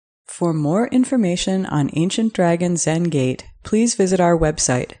For more information on Ancient Dragon Zen Gate, please visit our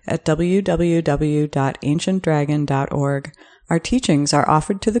website at www.ancientdragon.org. Our teachings are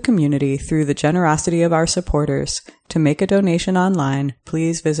offered to the community through the generosity of our supporters. To make a donation online,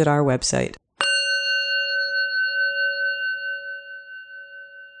 please visit our website.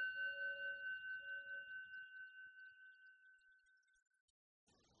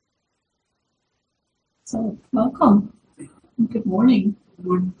 So, welcome. Good morning. Good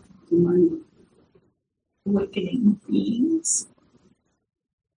morning. Awakening beings.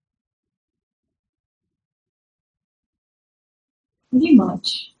 Pretty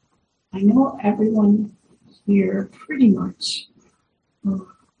much. I know everyone here pretty much.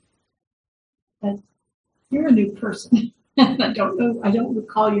 But you're a new person. I don't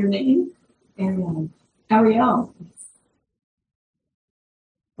recall your name. Ariel.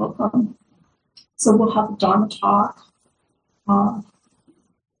 Welcome. So we'll have a Dharma talk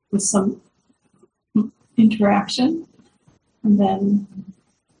with some interaction, and then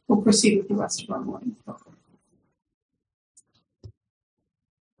we'll proceed with the rest of our morning program.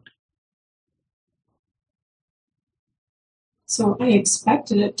 So I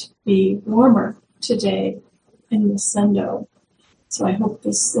expected it to be warmer today in the Sendo. So I hope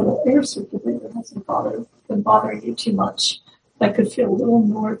this little air circulator hasn't been bothering you too much. I could feel a little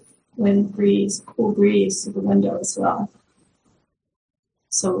north wind breeze, cool breeze through the window as well.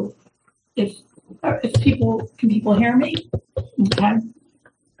 So if people hear me? Okay.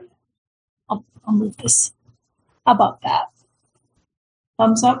 I'll move this. How about that?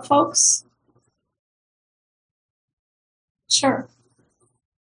 Thumbs up, folks? Sure.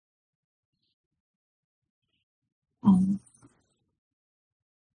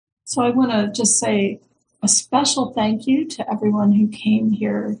 So I want to just say a special thank you to everyone who came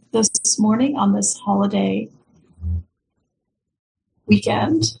here this morning on this holiday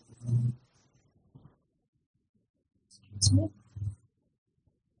weekend.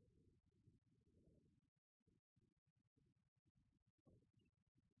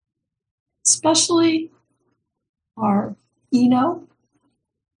 Especially our Eno,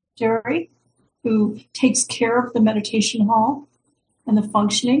 Jerry, who takes care of the meditation hall and the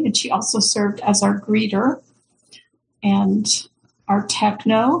functioning, and she also served as our greeter. And our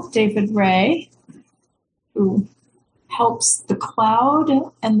techno, David Ray, who helps the Cloud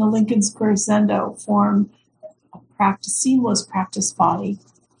and the Lincoln Square Zendo form a seamless practice body.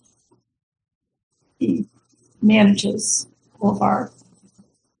 He manages all of our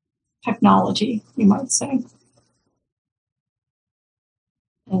technology, you might say.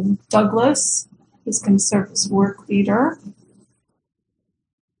 And Douglas is going to serve as work leader.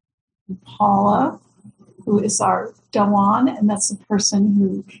 And Paula, who is our Dawan, and that's the person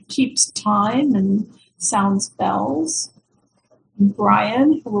who keeps time and sounds bells. And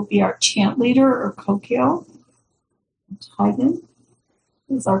Brian, who will be our chant leader or Kokyo. And Tyden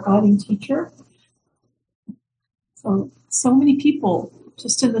is our guiding teacher. So many people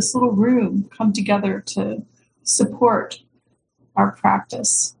just in this little room come together to support our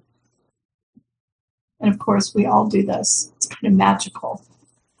practice. And of course, we all do this. It's kind of magical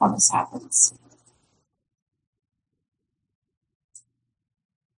how this happens.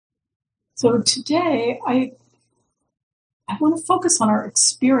 So today, I want to focus on our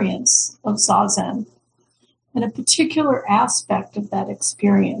experience of Zazen and a particular aspect of that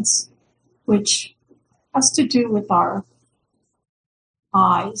experience, which has to do with our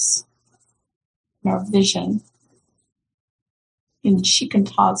eyes and our vision in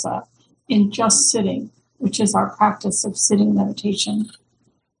shikantaza, in just sitting, which is our practice of sitting meditation.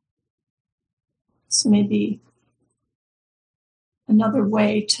 So maybe another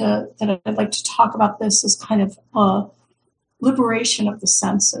way that I'd like to talk about this is kind of a liberation of the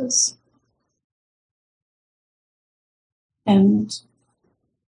senses. And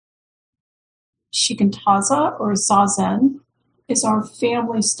shikantaza or Zazen is our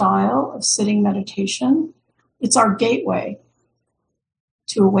family style of sitting meditation. It's our gateway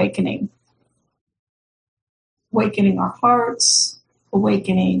to awakening. Awakening our hearts,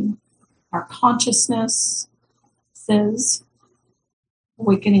 awakening our consciousness,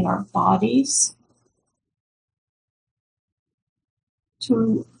 awakening our bodies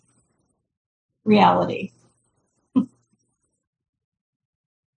to reality.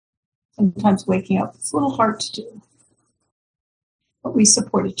 Sometimes waking up, it's a little hard to do, but we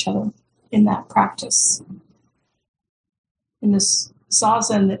support each other in that practice. In this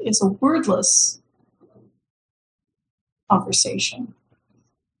Zazen that is a wordless conversation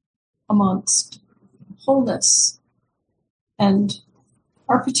amongst wholeness and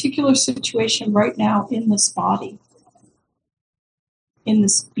our particular situation right now in this body. in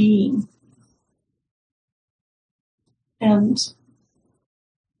this being. And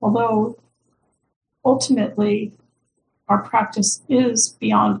although ultimately our practice is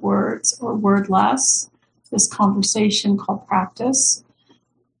beyond words or wordless, this conversation called practice,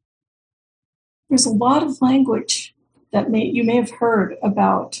 there's a lot of language that you may have heard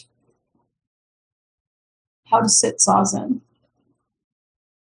about how to sit Zazen.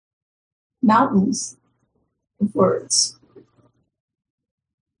 Mountains of words.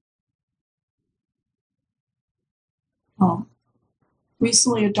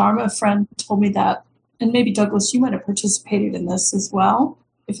 Recently, a Dharma friend told me that, and maybe Douglas, you might have participated in this as well,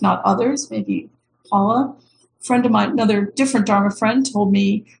 if not others, maybe Paula. A friend of mine, another different Dharma friend, told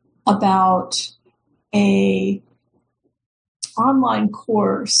me about a online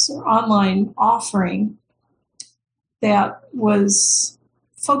course or online offering that was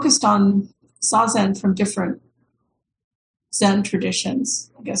focused on Zazen from different Zen traditions.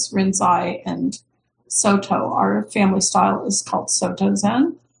 I guess Rinzai and Soto. Our family style is called Soto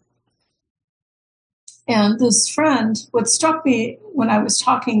Zen. And this friend, what struck me when I was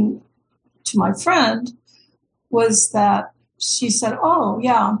talking to my friend was that she said, oh,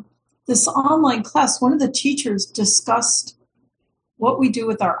 yeah, this online class, one of the teachers discussed what we do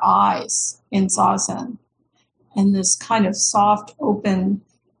with our eyes in Zazen and this kind of soft, open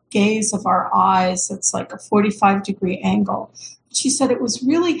gaze of our eyes. It's like a 45-degree angle. She said it was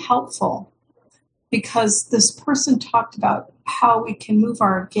really helpful because this person talked about how we can move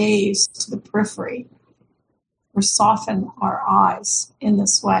our gaze to the periphery or soften our eyes in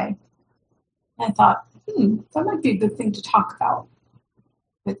this way. And I thought, that might be a good thing to talk about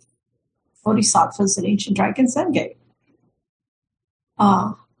with bodhisattvas and ancient dragon Zen gate.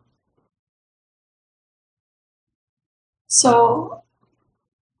 So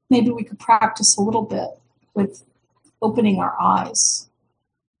maybe we could practice a little bit with opening our eyes,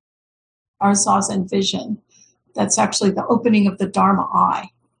 our Zazen vision. That's actually the opening of the Dharma eye.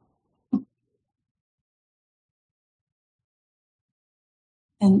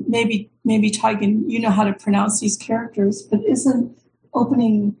 And maybe Taigen, you know how to pronounce these characters, but isn't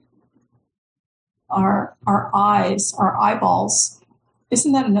opening our eyes, our eyeballs,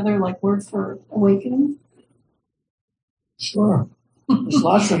 isn't that another word for awakening? Sure. There's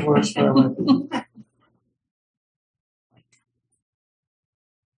lots of words for awakening.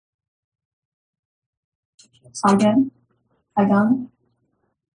 Taigen?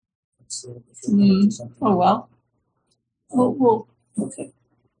 Oh, well. Okay.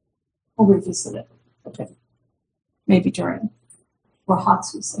 We'll revisit it. Okay. Maybe during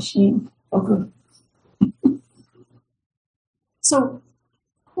Rohatsu Sesshin. Oh, good. So,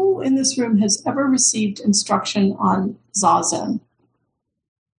 who in this room has ever received instruction on Zazen?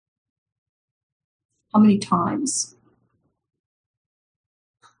 How many times?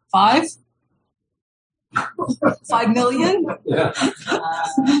 5? 5 million? Yeah.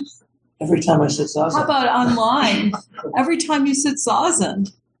 Every time I sit Zazen. How about online? Every time you sit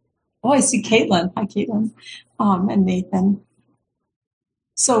Zazen. Oh, I see Caitlin. Hi, Caitlin. And Nathan.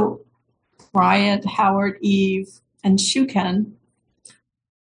 So, Bryant, Howard, Eve, and Shuken.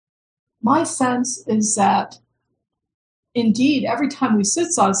 My sense is that, indeed, every time we sit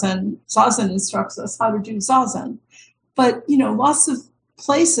Zazen, Zazen instructs us how to do Zazen. But, lots of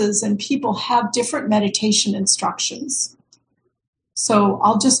places and people have different meditation instructions. So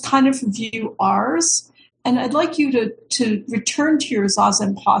I'll just kind of review ours. And I'd like you to return to your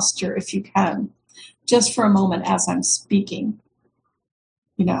Zazen posture if you can, just for a moment as I'm speaking.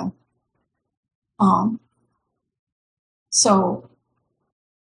 So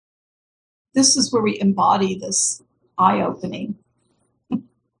this is where we embody this eye-opening.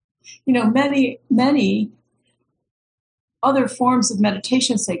 Many other forms of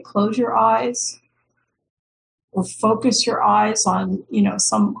meditation say close your eyes or focus your eyes on,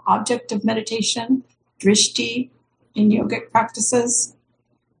 some object of meditation, drishti in yogic practices.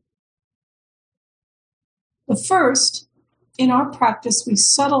 But first, in our practice, we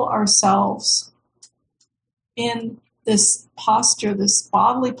settle ourselves in this posture, this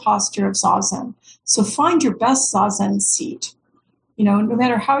bodily posture of Zazen. So find your best Zazen seat. No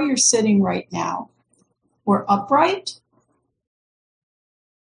matter how you're sitting right now, we're upright.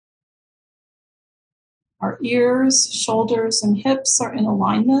 Our ears, shoulders, and hips are in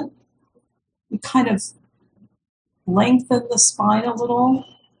alignment. We kind of lengthen the spine a little.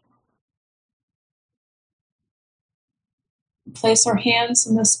 Place our hands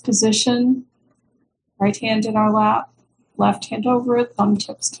in this position. Right hand in our lap, left hand over it, thumb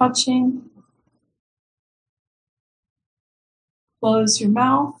tips touching. Close your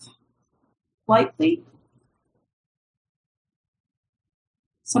mouth lightly.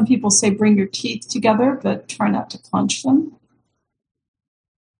 Some people say bring your teeth together, but try not to clench them.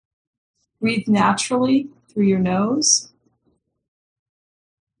 Breathe naturally through your nose.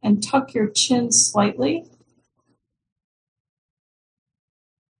 And tuck your chin slightly.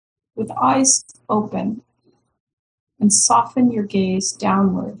 With eyes open. And soften your gaze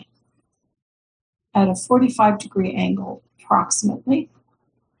downward at a 45-degree angle, approximately,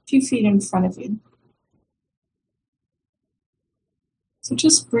 a few feet in front of you. So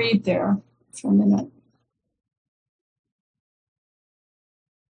just breathe there for a minute.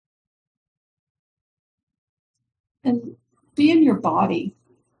 And be in your body.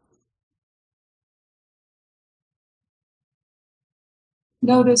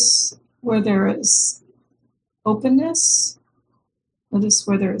 Notice where there is openness. Notice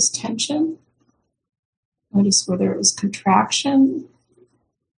where there is tension. Notice where there is contraction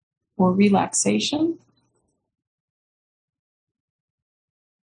or relaxation.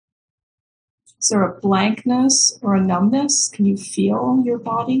 Is there a blankness or a numbness? Can you feel your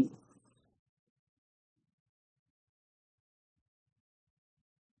body?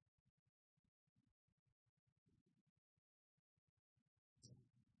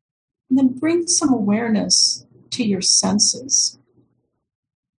 And then bring some awareness to your senses.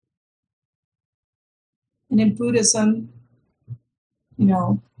 And in Buddhism,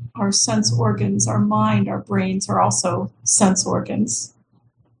 our sense organs, our mind, our brains are also sense organs.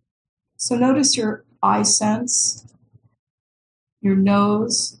 So notice your eye sense, your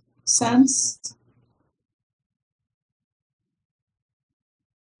nose sense,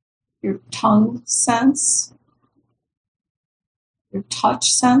 your tongue sense, your touch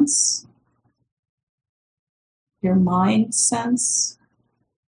sense, your mind sense.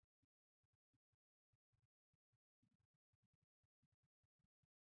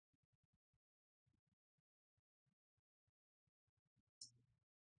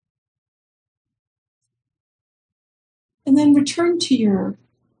 And then return to your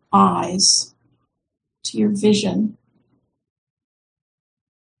eyes, to your vision.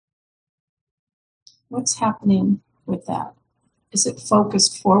 What's happening with that? Is it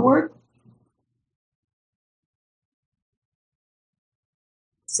focused forward?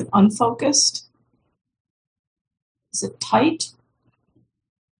 Is it unfocused? Is it tight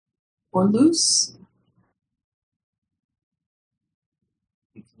or loose?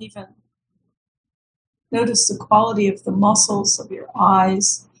 You can even notice the quality of the muscles of your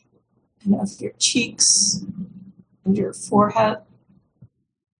eyes and of your cheeks and your forehead,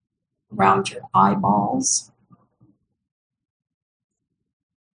 around your eyeballs.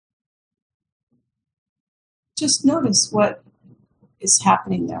 Just notice what is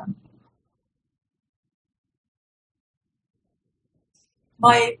happening there.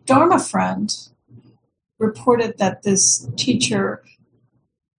 My Dharma friend reported that this teacher,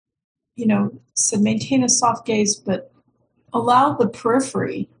 said maintain a soft gaze, but allow the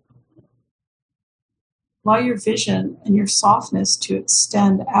periphery, allow your vision and your softness to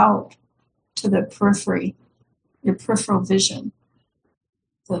extend out to the periphery, your peripheral vision,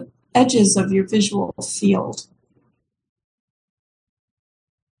 the edges of your visual field.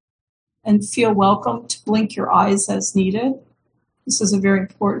 And feel welcome to blink your eyes as needed. This is a very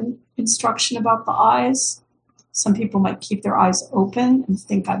important instruction about the eyes. Some people might keep their eyes open and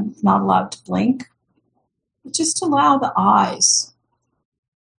think I'm not allowed to blink. But just allow the eyes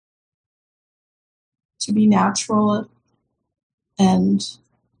to be natural and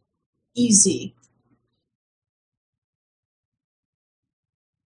easy.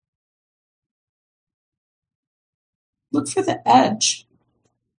 Look for the edge,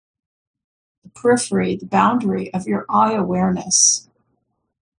 the periphery, the boundary of your eye awareness.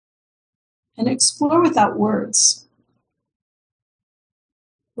 And explore without words.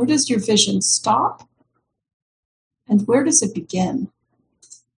 Where does your vision stop? And where does it begin?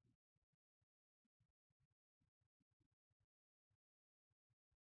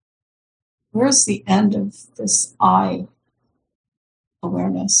 Where's the end of this eye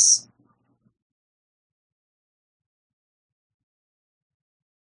awareness?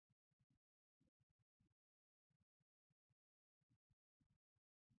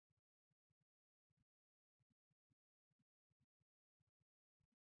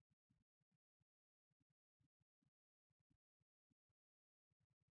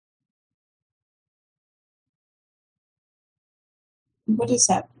 What is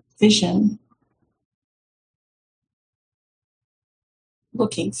that vision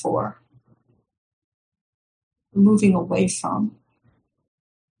looking for, moving away from?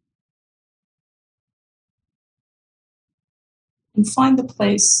 And find the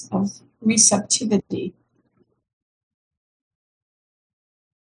place of receptivity.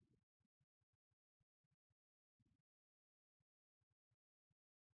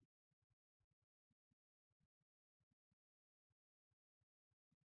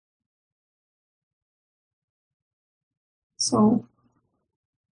 So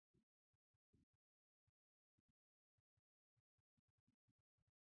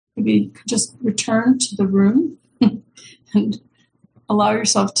maybe you could just return to the room and allow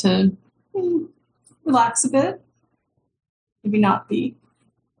yourself to relax a bit. Maybe not be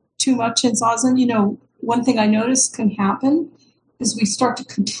too much in Zazen. You know, one thing I noticed can happen is we start to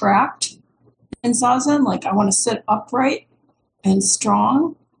contract in Zazen. Like, I want to sit upright and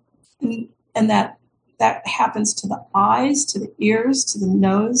strong. And that happens to the eyes, to the ears, to the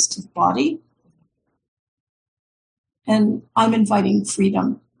nose, to the body. And I'm inviting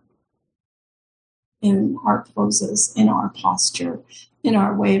freedom in our poses, in our posture, in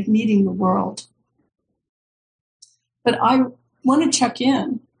our way of meeting the world. But I want to check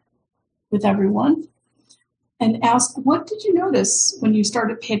in with everyone and ask, what did you notice when you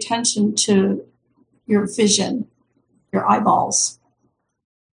started to pay attention to your vision, your eyeballs?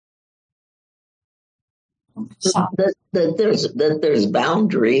 That there's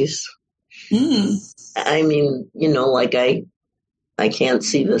boundaries. I mean, you know, like I can't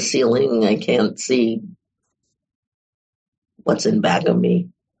see the ceiling. I can't see what's in back of me.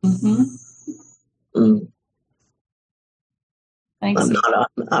 Mm-hmm. Thanks.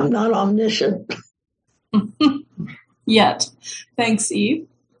 I'm not omniscient. Yet. Thanks, Eve.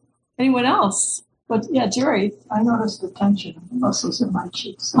 Anyone else? But yeah, Jerry. I noticed the tension in the muscles in my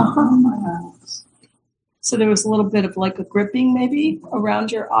cheeks and my eyes. So there was a little bit of like a gripping maybe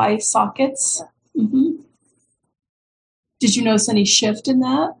around your eye sockets. Yeah. Mm-hmm. Did you notice any shift in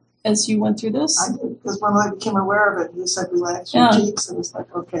that as you went through this? I did, because when I became aware of it, you said relax your cheeks, and it's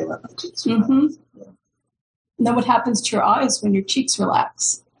like, okay, let my cheeks relax. Mm-hmm. Yeah. And then what happens to your eyes when your cheeks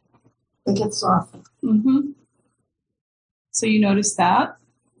relax? They get softer. Mm-hmm. So you notice that?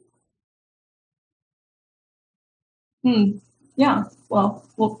 Yeah. Well,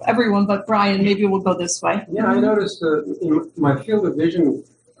 everyone but Brian, maybe we'll go this way. Yeah, I noticed in my field of vision,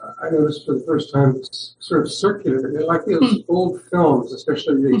 I noticed for the first time it's sort of circular. They're like those old films,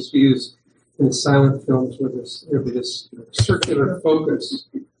 especially they used to use in silent films where there'd be this circular focus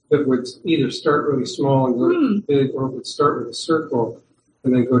that would either start really small and go big, or it would start with a circle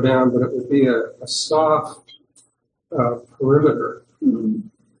and then go down, but it would be a soft perimeter.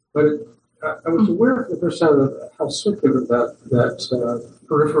 But I was aware for the first time of how circular that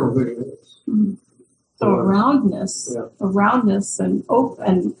peripheral vision is. So a roundness and open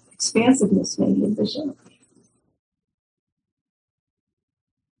and expansiveness maybe in vision.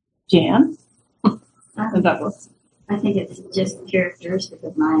 Jan? And Douglas? I think it's just characteristic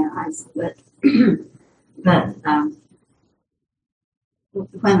of my eyes, but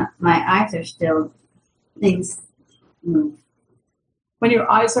when my eyes are still, things move. When your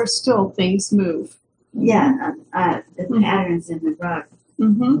eyes are still, things move. Yeah, the patterns in the rug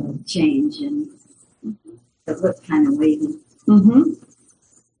change, and it looks kind of wavy.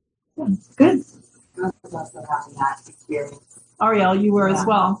 Yeah, good. I was also having that experience. Ariel, you were as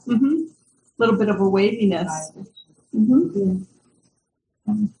well. Little bit of a waviness.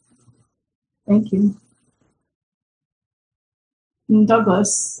 Thank you. And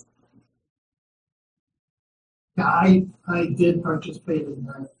Douglas. Yeah, I did participate in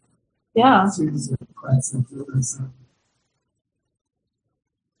that series of classes. It was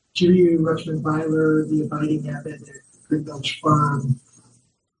Judy Rushman Byler, The Abiding Abbot at Green Gulch Farm,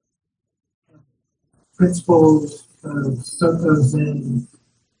 principles of Soto Zen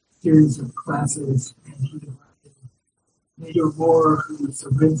series of classes, and he invited Nato Moore, who was the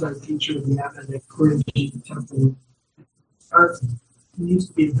Rinzai teacher of the Abbot at Koreji Temple. He used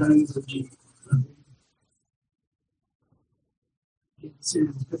to be a Daizoji.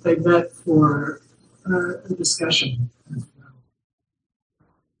 Series, but they met for a discussion as well.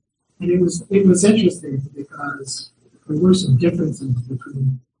 And it was interesting because there were some differences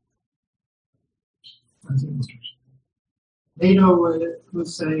between instruction. NATO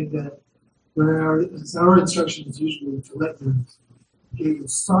was saying that our instruction is usually to let your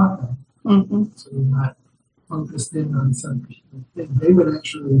gaze soften, so you're not focused in on something. They would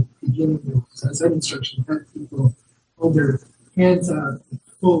actually begin with Zazen instruction, have people hold their hands out at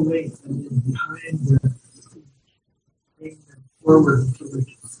full length and then behind the bring them forward until they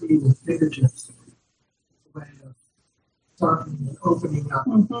can see the fingertips. A way of softening and opening up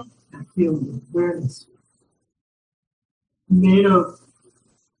and feeling the awareness. NATO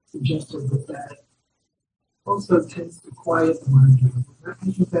suggested that also tends to quiet the mind. I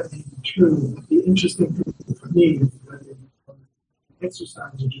think that may be true, but the interesting thing for me is that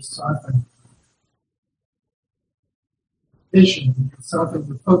exercise or just soften vision, soften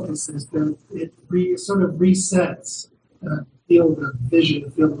the focus, is that it sort of resets the field of vision,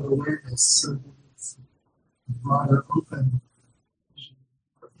 the field of awareness, so that it's broader, open vision.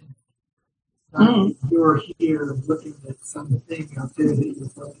 Not you're here looking at something out there that you're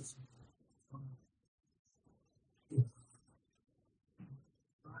focusing on.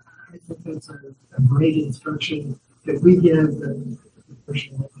 I think that's a great instruction that we give and the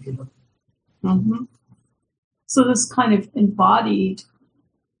person that we give. Mm-hmm. So this kind of embodied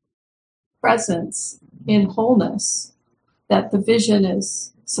presence in wholeness that the vision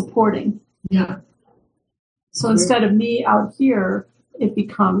is supporting. Yeah. So instead of me out here, it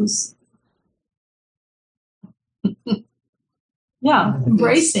becomes,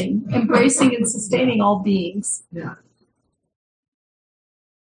 embracing and sustaining all beings. Yeah.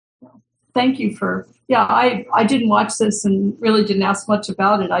 Thank you for, I didn't watch this and really didn't ask much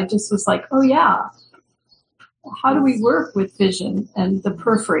about it. I just was like, oh yeah, how do we work with vision and the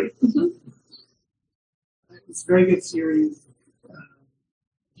periphery? Mm-hmm. It's a very good series.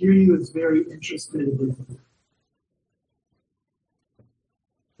 Judy was very interested in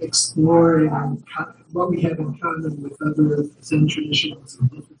exploring what we have in common with other Zen traditions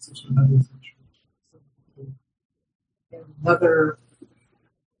and differences from other Zen traditions. And another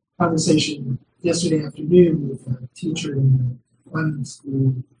conversation yesterday afternoon with a teacher in the London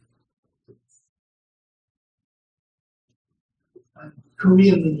school.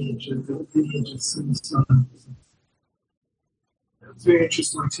 Korean lineage of the lineage of Sun Sun. It was very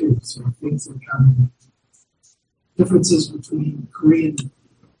interesting too. So things in common. Differences between Korean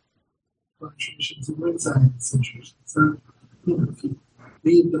traditions and Zen traditions. So, if you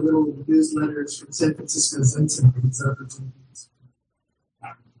read the little newsletters from San Francisco Zen Center, these opportunities.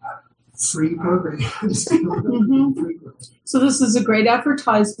 Free programs. So this is a great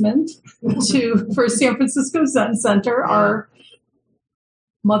advertisement for San Francisco Zen Center, our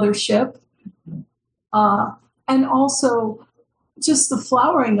mothership, and also just the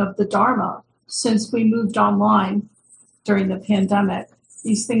flowering of the Dharma since we moved online during the pandemic.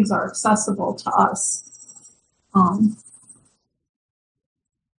 These things are accessible to us.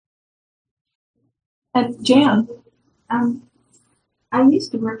 And Jan, I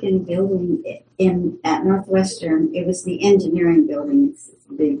used to work in a building at Northwestern. It was the engineering building.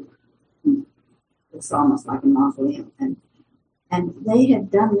 It's almost like a mausoleum, and they had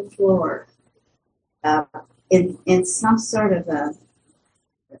done the floor in some sort of a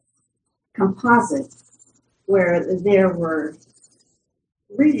composite where there were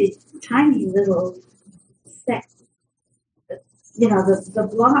really tiny little sections. The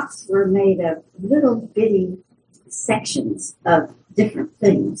blocks were made of little bitty sections of different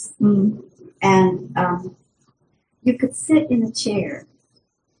things. Mm. And you could sit in a chair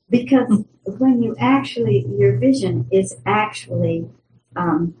because when your vision is actually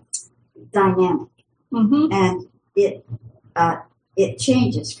dynamic. Mm-hmm. And it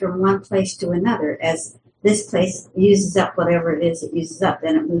changes from one place to another. As this place uses up whatever it is it uses up,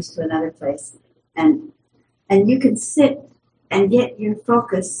 then it moves to another place. And you can sit and get your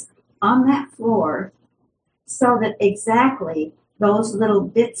focus on that floor so that exactly those little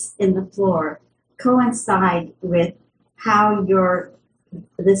bits in the floor coincide with how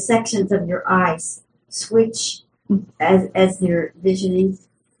the sections of your eyes switch as you're visioning,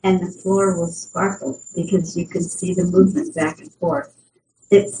 and the floor will sparkle because you can see the movement back and forth.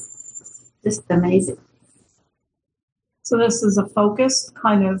 It's just amazing. So this is a focused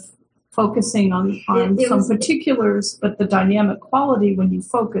kind of focusing on some particulars, but the dynamic quality when you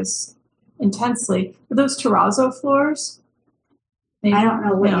focus intensely. Are those terrazzo floors? Maybe? I don't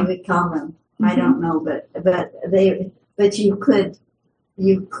know what you would call them. Mm-hmm. I don't know, but you could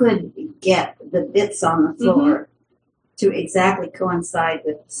get the bits on the floor to exactly coincide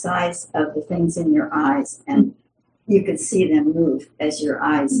with the size of the things in your eyes, and you could see them move as your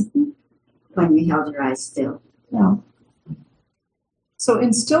eyes when you held your eyes still. Yeah. So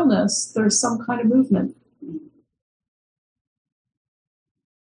in stillness, there's some kind of movement.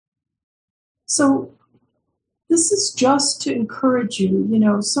 So this is just to encourage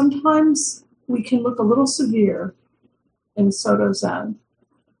you. Sometimes we can look a little severe in Soto Zen,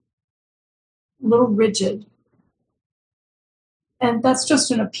 a little rigid. And that's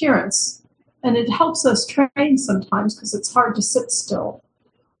just an appearance. And it helps us train sometimes because it's hard to sit still.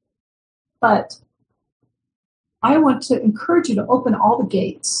 But I want to encourage you to open all the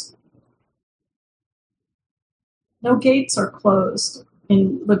gates. No gates are closed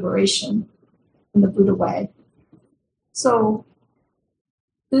in liberation in the Buddha way. So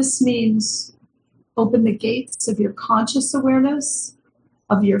this means open the gates of your conscious awareness,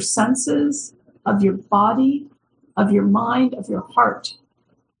 of your senses, of your body, of your mind, of your heart.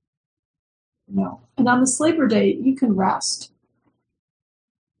 And on this Labor Day, you can rest.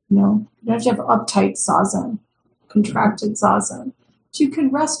 You don't have to have uptight Zazen, contracted Zazen. But you can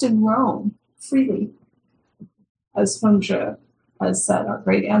rest and roam freely, as Fengzhi has said, our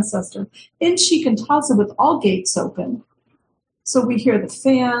great ancestor, in Shikantaza with all gates open. So we hear the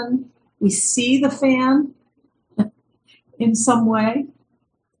fan, we see the fan in some way.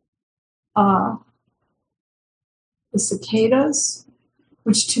 The cicadas,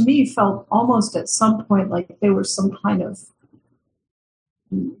 which to me felt almost at some point like they were some kind of,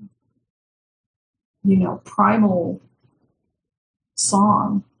 primal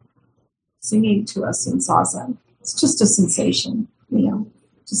song singing to us in Zazen. It's just a sensation,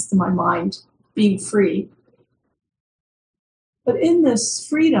 just in my mind, being free. But in this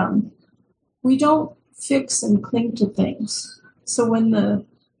freedom, we don't fix and cling to things. So when the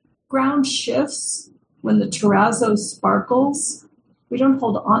ground shifts, when the terrazzo sparkles, we don't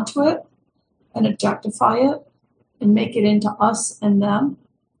hold on to it and objectify it and make it into us and them,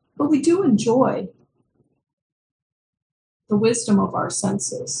 but we do enjoy the wisdom of our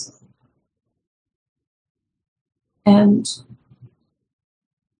senses and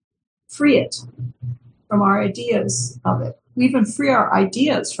free it from our ideas of it. We even free our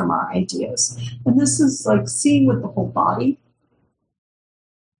ideas from our ideas. And this is like seeing with the whole body.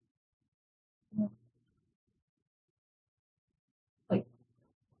 Like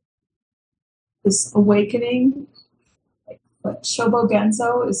this awakening, but Shobo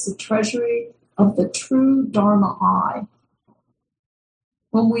Genzo is the treasury of the true Dharma eye.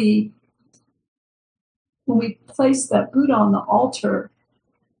 When we place that Buddha on the altar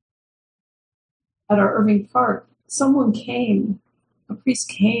at our Irving Park, someone came, a priest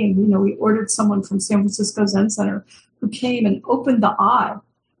came, we ordered someone from San Francisco Zen Center who came and opened the eye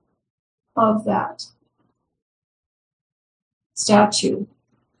of that statue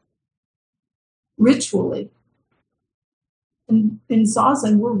ritually. In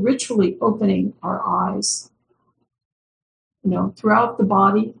Zazen, we're ritually opening our eyes. Throughout the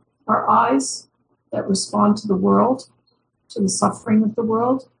body, our eyes that respond to the world, to the suffering of the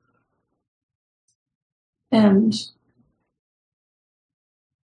world. And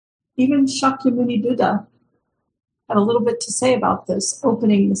even Shakyamuni Buddha had a little bit to say about this,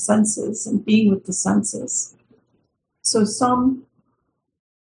 opening the senses and being with the senses. So some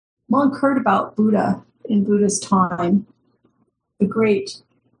monk heard about Buddha in Buddha's time, the great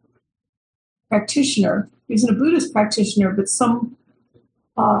practitioner. He wasn't a Buddhist practitioner, but some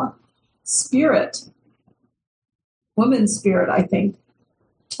spirit, woman spirit, I think,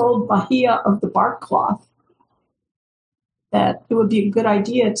 told Bahia of the bark cloth that it would be a good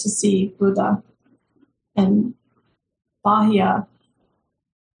idea to see Buddha. And Bahia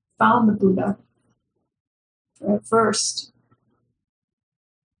found the Buddha, traversed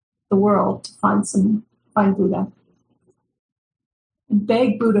the world to find Buddha, and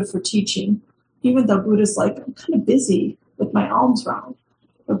begged Buddha for teaching, even though Buddha's like, I'm kind of busy with my alms round.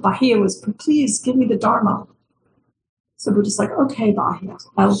 But Bahia was, please give me the Dharma. So Buddha's like, okay, Bahia,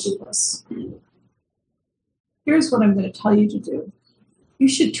 I will do this. Here's what I'm going to tell you to do. You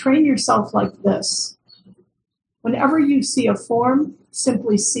should train yourself like this. Whenever you see a form,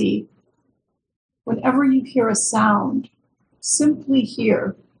 simply see. Whenever you hear a sound, simply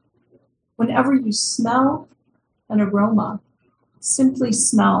hear. Whenever you smell an aroma, simply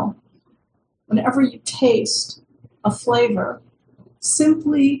smell. Whenever you taste a flavor,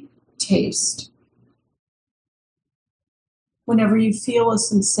 simply taste. Whenever you feel a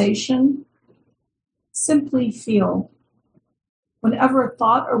sensation, simply feel. Whenever a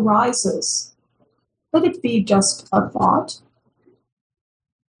thought arises, let it be just a thought.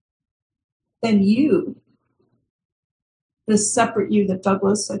 Then you, this separate you that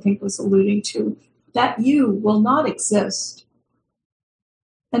Douglas, I think, was alluding to, that you will not exist.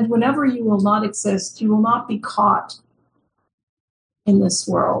 And whenever you will not exist, you will not be caught in this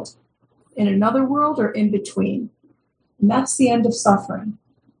world, in another world or in between. And that's the end of suffering.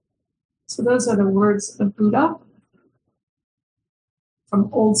 So those are the words of Buddha from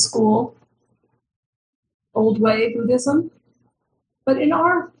old school, old way Buddhism. But in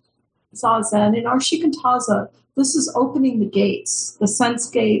our Zazen, in our Shikantaza, this is opening the gates, the sense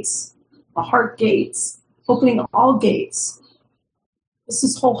gates, the heart gates, opening all gates. This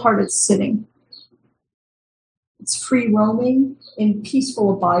is wholehearted sitting. It's free roaming in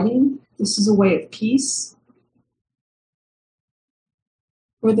peaceful abiding. This is a way of peace,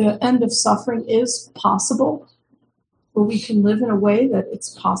 where the end of suffering is possible, where we can live in a way that it's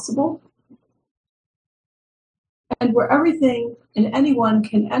possible, and where everything and anyone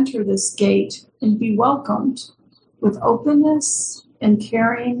can enter this gate and be welcomed with openness and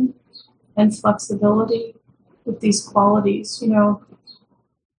caring and flexibility with these qualities.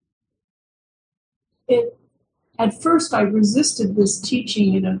 At first I resisted this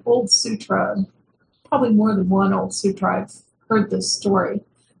teaching in an old sutra, probably more than one old sutra. I've heard this story,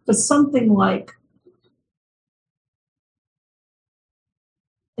 but something like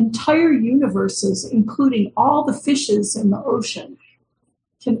entire universes, including all the fishes in the ocean,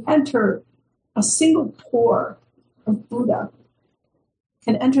 can enter a single pore of Buddha,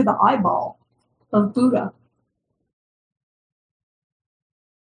 can enter the eyeball of Buddha.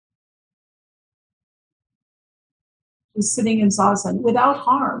 Who's sitting in Zazen without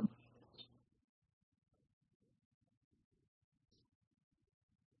harm.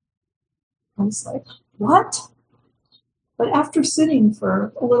 I was like, what? But after sitting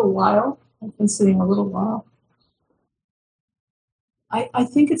for a little while, I've been sitting a little while, I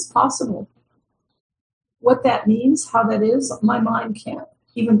think it's possible. What that means, how that is, my mind can't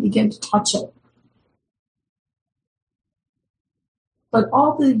even begin to touch it. But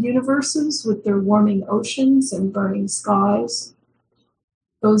all the universes with their warming oceans and burning skies,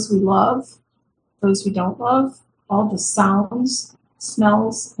 those we love, those we don't love, all the sounds,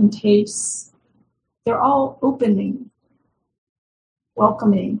 smells, and tastes, they're all opening,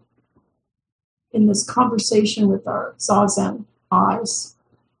 welcoming in this conversation with our Zazen eyes.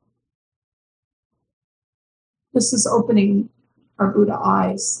 This is opening our Buddha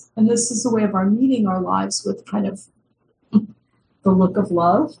eyes, and this is a way of our meeting our lives with kind of the look of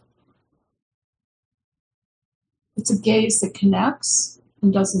love. It's a gaze that connects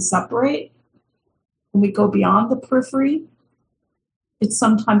and doesn't separate. When we go beyond the periphery, it's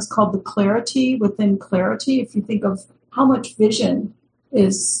sometimes called the clarity within clarity. If you think of how much vision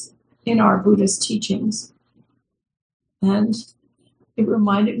is in our Buddhist teachings. And it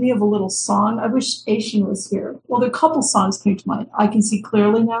reminded me of a little song. I wish Aishin was here. Well, there are a couple songs came to mind. I Can See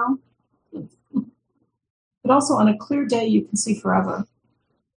Clearly Now. But also, on a clear day, you can see forever.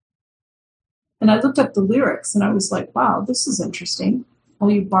 And I looked up the lyrics, and I was like, wow, this is interesting.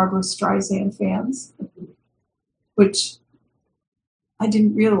 All you Barbara Streisand fans. Which I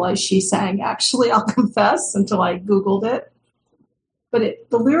didn't realize she sang, actually, I'll confess, until I Googled it. But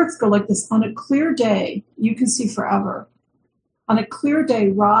the lyrics go like this. On a clear day, you can see forever. On a clear day,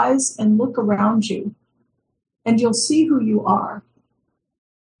 rise and look around you, and you'll see who you are.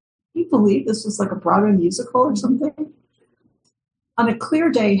 Can you believe this was like a Broadway musical or something? On a clear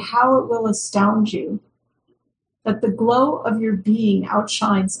day, how it will astound you that the glow of your being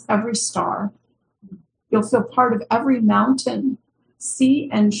outshines every star. You'll feel part of every mountain, sea,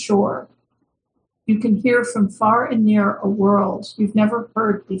 and shore. You can hear from far and near a world you've never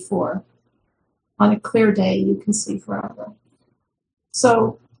heard before. On a clear day, you can see forever.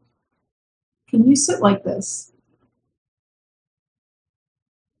 So, can you sit like this?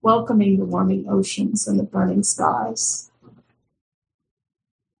 Welcoming the warming oceans and the burning skies.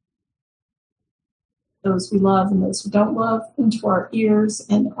 Those we love and those we don't love, into our ears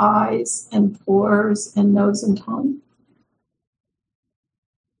and eyes and pores and nose and tongue.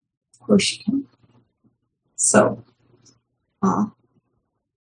 Of course you can. So,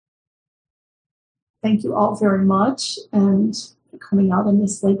 thank you all very much, and for coming out on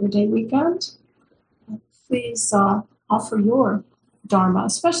this Labor Day weekend. Please offer your Dharma,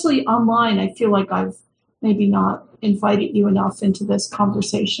 especially online. I feel like I've maybe not invited you enough into this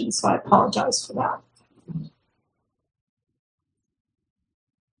conversation, so I apologize for that.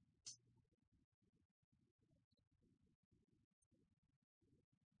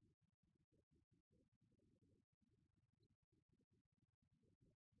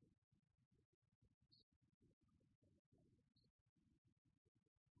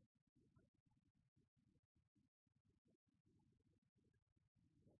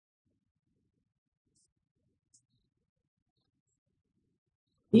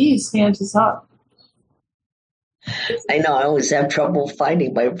 Eve's hand is up. I know I always have trouble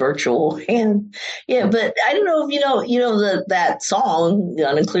finding my virtual hand. Yeah, but I don't know if you know that song,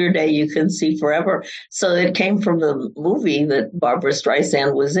 On a Clear Day You Can See Forever. So it came from the movie that Barbara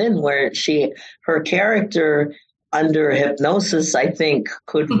Streisand was in, where her character under hypnosis, I think,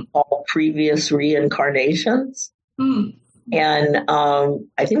 could recall previous reincarnations. And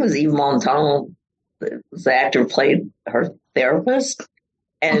I think it was Yves Montand, the actor, played her therapist.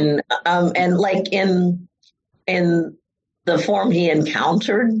 And like in the form he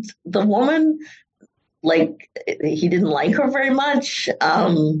encountered the woman, like he didn't like her very much.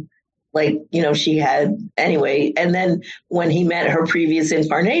 She had anyway. And then when he met her previous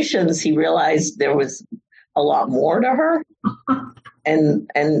incarnations, he realized there was a lot more to her. And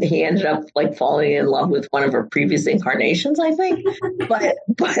he ended up like falling in love with one of her previous incarnations, I think. But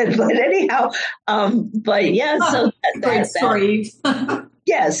anyhow, but yeah, so great story.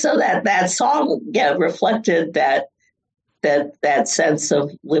 Yeah, so that song reflected that sense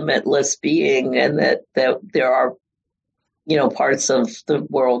of limitless being, and that there are parts of the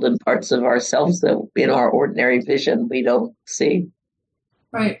world and parts of ourselves that in our ordinary vision we don't see.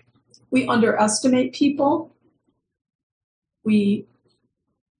 Right. We underestimate people. And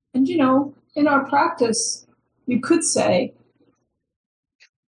in our practice, you could say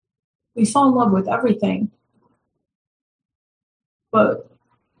we fall in love with everything, but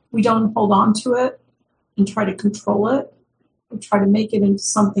we don't hold on to it and try to control it or try to make it into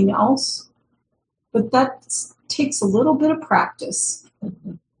something else. But that takes a little bit of practice.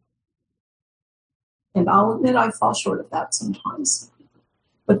 And I'll admit I fall short of that sometimes.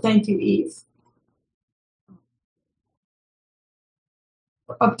 But thank you, Eve,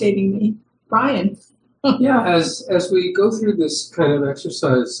 for updating me. Brian. Yeah, as we go through this kind of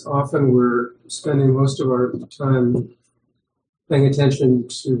exercise, often we're spending most of our time paying attention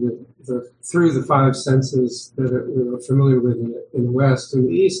to through the five senses that we're familiar with in the West. In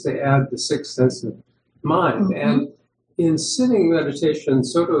the East, they add the sixth sense of mind. Mm-hmm. And in sitting meditation,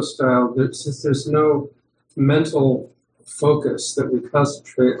 Soto style, since there's no mental focus that we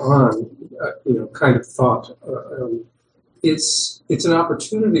concentrate on, kind of thought, it's an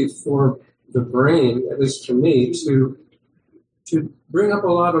opportunity for the brain, at least for me, to bring up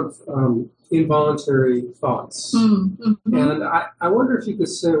a lot of involuntary thoughts. Mm-hmm. And I wonder if you could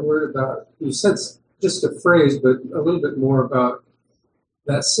say a word about, you said just a phrase, but a little bit more about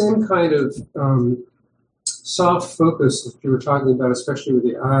that same kind of soft focus that you were talking about, especially with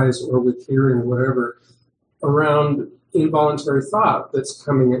the eyes or with hearing or whatever, around involuntary thought that's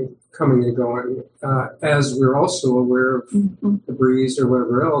coming and going, as we're also aware of the breeze or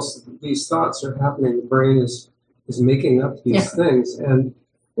whatever else. These thoughts are happening. The brain is making up these things. And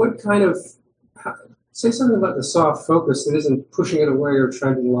what kind of, say something about the soft focus that isn't pushing it away or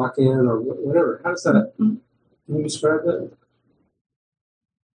trying to lock in or whatever. How does that, can you describe that?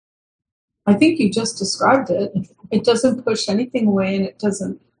 I think you just described it. It doesn't push anything away and it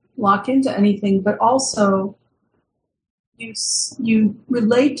doesn't lock into anything, but also you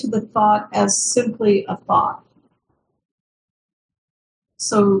relate to the thought as simply a thought.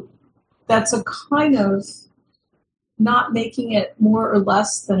 So that's a kind of not making it more or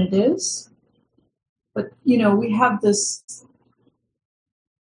less than it is. But, we have this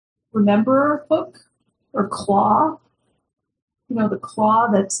rememberer hook or claw, the claw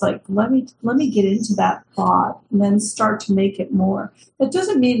that's like, let me get into that thought and then start to make it more. That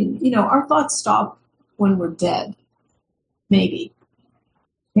doesn't mean, our thoughts stop when we're dead. Maybe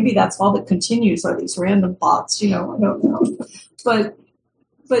that's all that continues are these random thoughts, I don't know.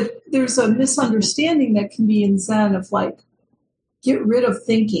 But there's a misunderstanding that can be in Zen of like, get rid of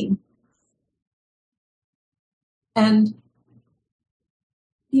thinking. And,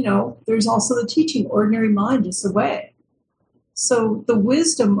 there's also the teaching, ordinary mind is the way. So the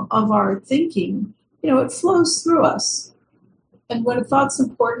wisdom of our thinking, it flows through us. And when a thought's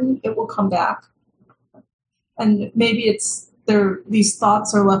important, it will come back. And maybe these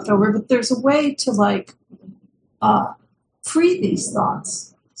thoughts are left over, but there's a way to free these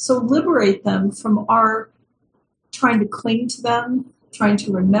thoughts. So liberate them from our trying to cling to them, trying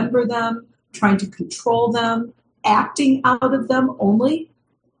to remember them, trying to control them, acting out of them only.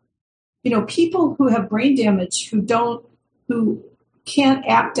 People who have brain damage who can't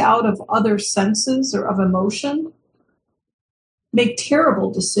act out of other senses or of emotion make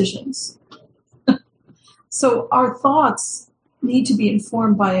terrible decisions. So our thoughts need to be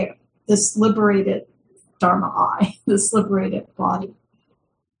informed by this liberated Dharma eye, this liberated body.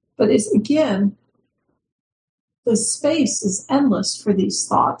 But it's, again, the space is endless for these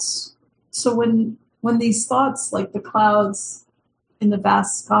thoughts. So when these thoughts, like the clouds in the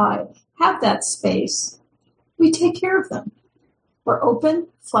vast sky, have that space, we take care of them. We're open,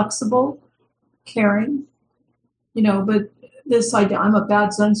 flexible, caring, but this idea, I'm a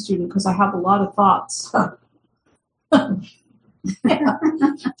bad Zen student because I have a lot of thoughts. Yeah.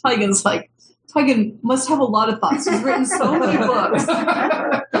 Taigen must have a lot of thoughts. He's written so many books.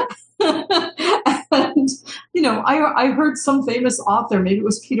 And, I heard some famous author, maybe it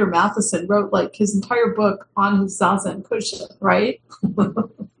was Peter Matheson, wrote like his entire book on his Zazen cushion, right?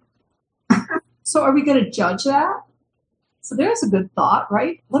 So are we going to judge that? So there's a good thought,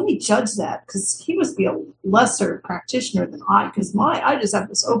 right? Let me judge that because he must be a lesser practitioner than I, because I just have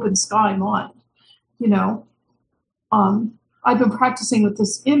this open sky mind, I've been practicing with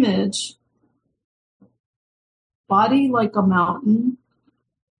this image, body like a mountain.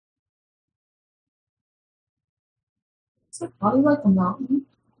 Is it body like a mountain?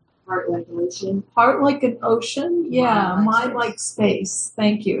 Heart like an ocean. Heart like an ocean? Yeah, mind like space.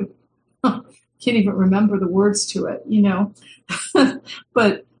 Thank you. Can't even remember the words to it,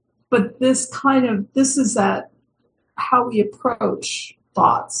 but this is that how we approach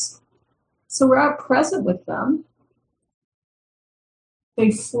thoughts. So we're out present with them.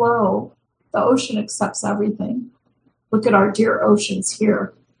 They flow. The ocean accepts everything. Look at our dear oceans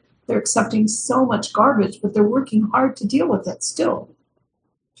here. They're accepting so much garbage, but they're working hard to deal with it still,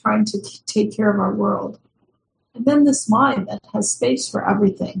 trying to take care of our world. And then this mind that has space for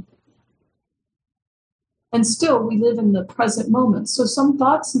everything. And still, we live in the present moment. So some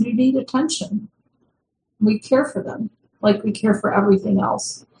thoughts do need attention. We care for them like we care for everything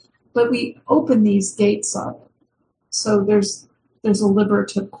else. But we open these gates up. So there's a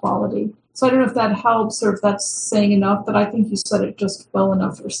liberative quality. So I don't know if that helps or if that's saying enough, but I think you said it just well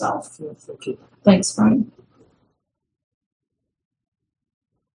enough yourself. Yeah, thank you. Thanks, Brian.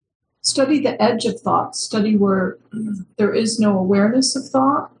 Study the edge of thought. Study where there is no awareness of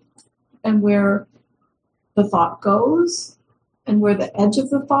thought and where the thought goes and where the edge of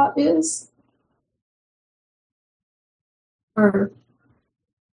the thought is. Or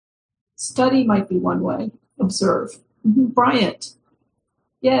study might be one way. Observe. Bryant.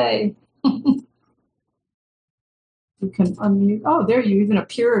 Yay. You can unmute. Oh, there you even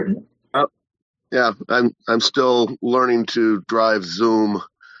appeared. Yeah, I'm still learning to drive Zoom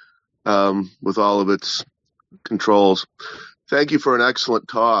with all of its controls. Thank you for an excellent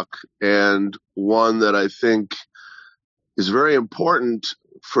talk, and one that I think is very important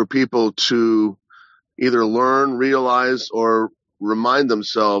for people to either learn, realize, or remind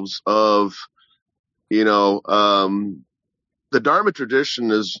themselves of. The Dharma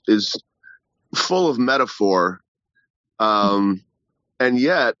tradition is full of metaphor, and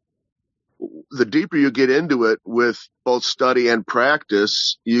yet the deeper you get into it with both study and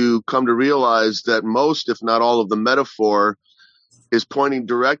practice, you come to realize that most, if not all, of the metaphor is pointing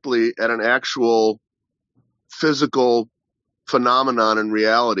directly at an actual physical phenomenon in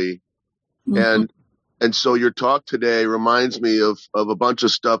reality. Mm-hmm. And so your talk today reminds me of a bunch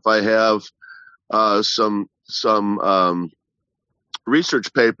of stuff I have, some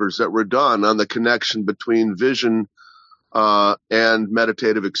research papers that were done on the connection between vision and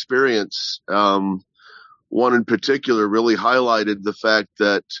meditative experience. One in particular really highlighted the fact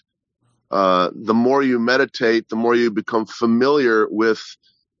that the more you meditate, the more you become familiar with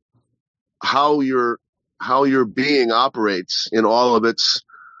how your being operates in all of its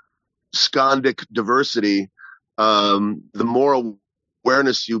skondic diversity. The more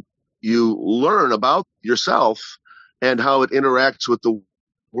awareness you learn about yourself and how it interacts with the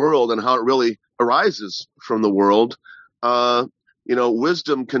world and how it really arises from the world.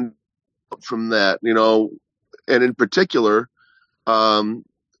 Wisdom can come from that, and in particular,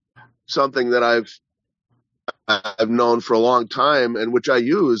 something that I've known for a long time and which I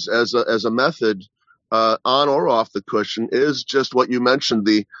use as a method, on or off the cushion, is just what you mentioned,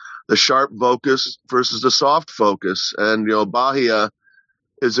 the sharp focus versus the soft focus. And, Bahia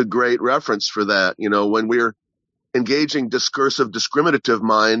is a great reference for that. When we're engaging discursive discriminative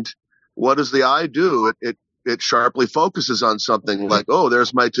mind, what does the eye do? It sharply focuses on something like, oh,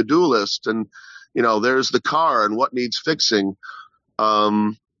 there's my to-do list, and there's the car and what needs fixing.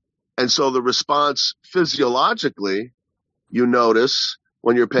 And so the response physiologically, you notice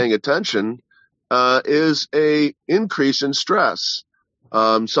when you're paying attention, is a increase in stress.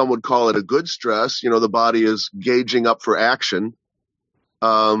 Some would call it a good stress. The body is gauging up for action.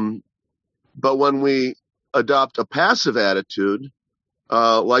 But when we adopt a passive attitude,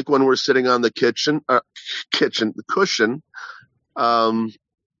 like when we're sitting on the cushion,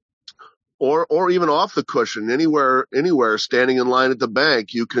 or even off the cushion, anywhere, standing in line at the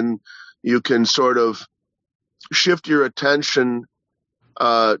bank, you can sort of shift your attention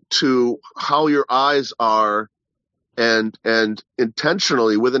to how your eyes are, and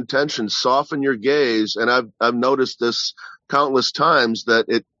intentionally, with intention, soften your gaze. And I've noticed this countless times that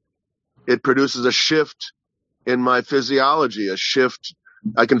it produces a shift in my physiology, a shift.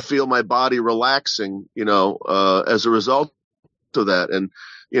 I can feel my body relaxing, as a result of that. And,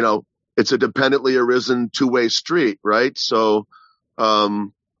 it's a dependently arisen two-way street, right? So,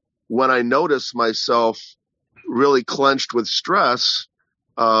 when I notice myself really clenched with stress,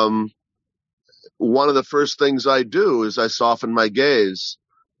 one of the first things I do is I soften my gaze.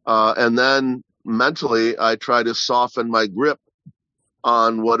 And then mentally, I try to soften my grip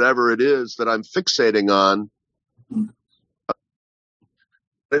on whatever it is that I'm fixating on.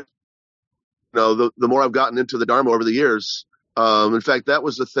 The more I've gotten into the Dharma over the years. In fact, that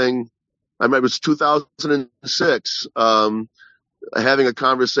was the thing. I remember it was 2006. having a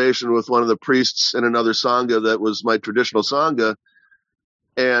conversation with one of the priests in another Sangha that was my traditional Sangha.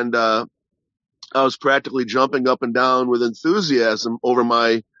 And I was practically jumping up and down with enthusiasm over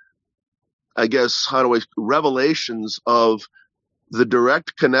my, I guess, revelations of the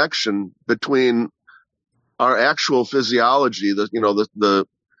direct connection between our actual physiology, the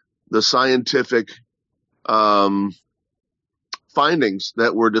scientific findings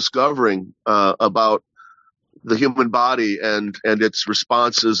that we're discovering about the human body and its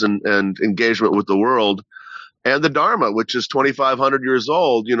responses and engagement with the world, and the Dharma, which is 2,500 years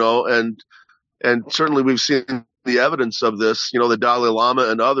old, and certainly we've seen the evidence of this. The Dalai Lama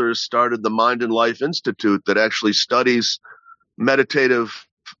and others started the Mind and Life Institute that actually studies meditative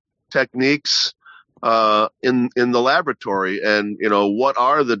techniques in the laboratory, and what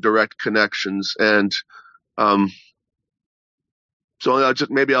are the direct connections, and so I'll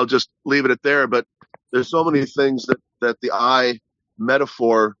just leave it at there. But there's so many things that the eye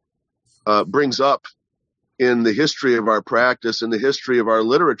metaphor brings up in the history of our practice, in the history of our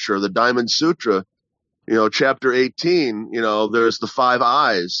literature. The Diamond Sutra, chapter 18, there's the 5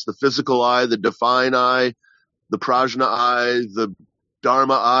 eyes: the physical eye, the divine eye, the prajna eye, the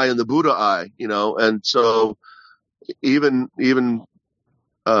Dharma eye, and the Buddha eye. And so even in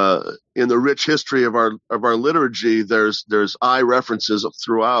the rich history of our liturgy, there's eye references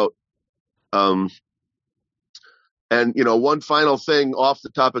throughout. And one final thing off the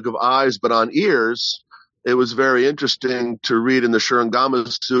topic of eyes, but on ears, it was very interesting to read in the Shurangama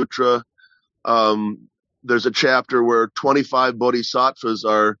Sutra. There's a chapter where 25 bodhisattvas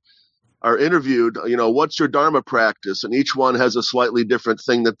are interviewed. What's your Dharma practice? And each one has a slightly different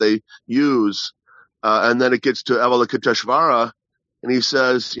thing that they use. And then it gets to Avalokiteshvara, and he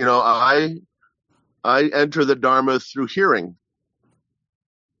says, I enter the Dharma through hearing,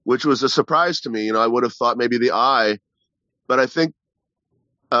 which was a surprise to me. I would have thought maybe the eye, but I think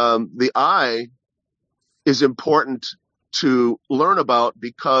the eye is important to learn about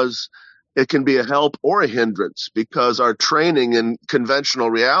because it can be a help or a hindrance, because our training in conventional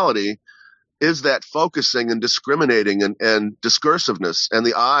reality is that focusing and discriminating and discursiveness. And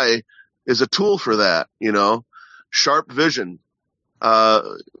the eye is a tool for that, sharp vision.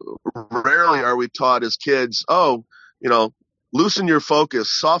 Rarely are we taught as kids, loosen your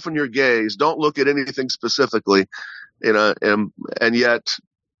focus, soften your gaze, don't look at anything specifically, and yet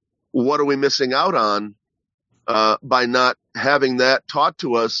what are we missing out on by not having that taught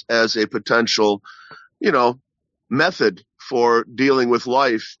to us as a potential, method for dealing with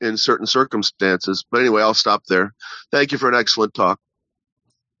life in certain circumstances? But anyway, I'll stop there. Thank you for an excellent talk.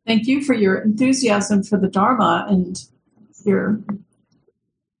 Thank you for your enthusiasm for the Dharma and your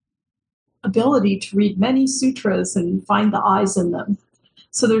ability to read many sutras and find the eyes in them.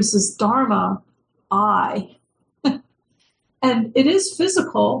 So there's this Dharma eye, and it is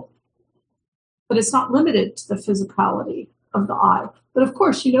physical, but it's not limited to the physicality of the eye. But of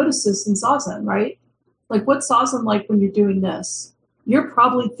course, you notice this in Zazen, right? Like, what's Zazen like when you're doing this? You're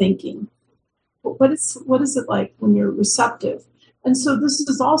probably thinking. But what is it like when you're receptive? And so this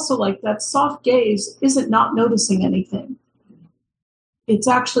is also like that soft gaze isn't not noticing anything. It's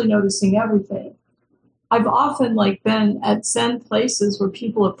actually noticing everything. I've often been at Zen places where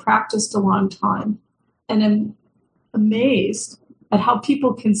people have practiced a long time, and am amazed at how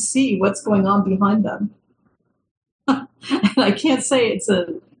people can see what's going on behind them. And I can't say it's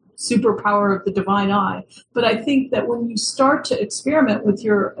a superpower of the divine eye, but I think that when you start to experiment with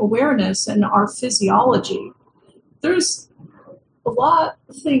your awareness and our physiology, there's a lot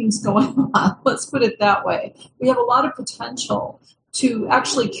of things going on. Let's put it that way. We have a lot of potential to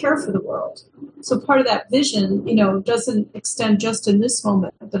actually care for the world. So part of that vision, doesn't extend just in this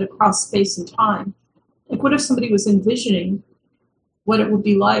moment, but across space and time. Like, what if somebody was envisioning what it would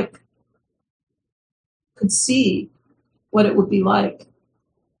be like, could see what it would be like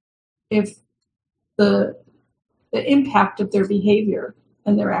if the impact of their behavior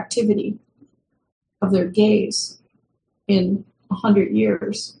and their activity, of their gaze in 100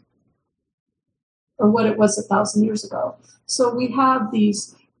 years, or what it was 1,000 years ago. So we have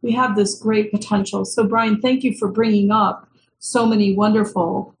this great potential. So Brian, thank you for bringing up so many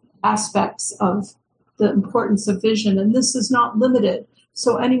wonderful aspects of the importance of vision. And this is not limited.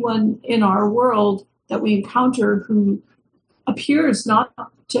 So anyone in our world that we encounter who appears not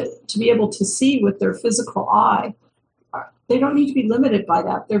to be able to see with their physical eye, they don't need to be limited by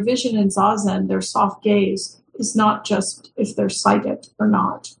that. Their vision in Zazen, their soft gaze, is not just if they're sighted or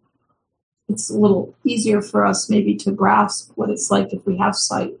not. It's a little easier for us maybe to grasp what it's like if we have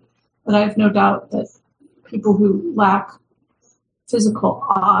sight. But I have no doubt that people who lack physical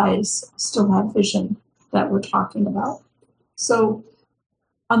eyes still have vision that we're talking about. So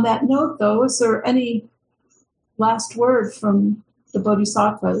on that note, though, is there any last word from the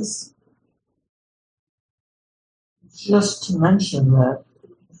Bodhisattvas? Just to mention that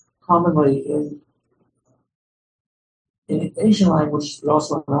commonly in Asian language, but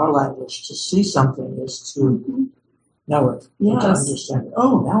also in our language, to see something is to know it, or to understand it.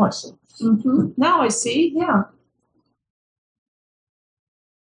 Oh, now I see. Now I see, yeah.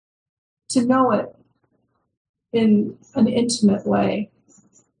 To know it in an intimate way.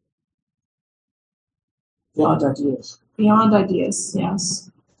 Beyond ideas. Beyond ideas, yes.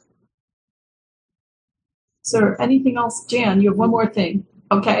 Is there anything else? Jan, you have one more thing.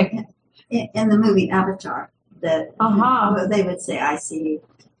 Okay. In the movie Avatar, they would say, I see.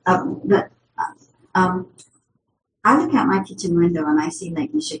 But I look out my kitchen window and I see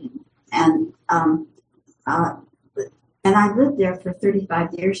Lake Michigan. And I've lived there for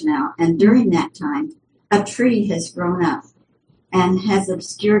 35 years now. And during that time, a tree has grown up and has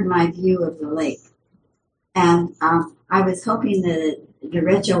obscured my view of the lake. And I was hoping that the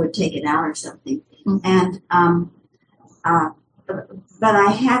derecho would take it out or something. And but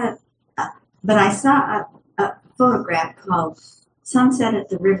I saw a photograph called "Sunset at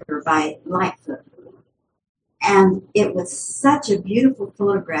the River" by Lightfoot, and it was such a beautiful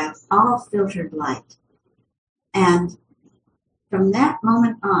photograph, all filtered light. And from that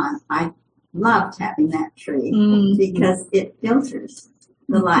moment on, I loved having that tree because it filters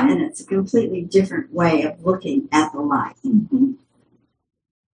the light, and it's a completely different way of looking at the light.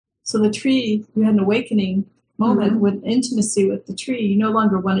 So the tree, you had an awakening moment with intimacy with the tree. You no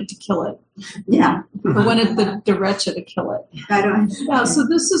longer wanted to kill it. Yeah. Or wanted the derecha to kill it. I don't. Yeah, so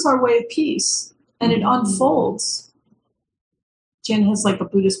this is our way of peace. And it unfolds. Jen has like a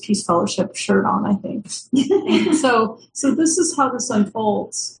Buddhist Peace Fellowship shirt on, I think. So this is how this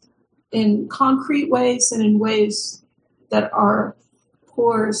unfolds in concrete ways and in ways that our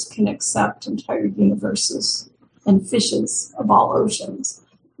pores can accept entire universes and fishes of all oceans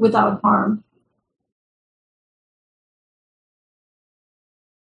without harm.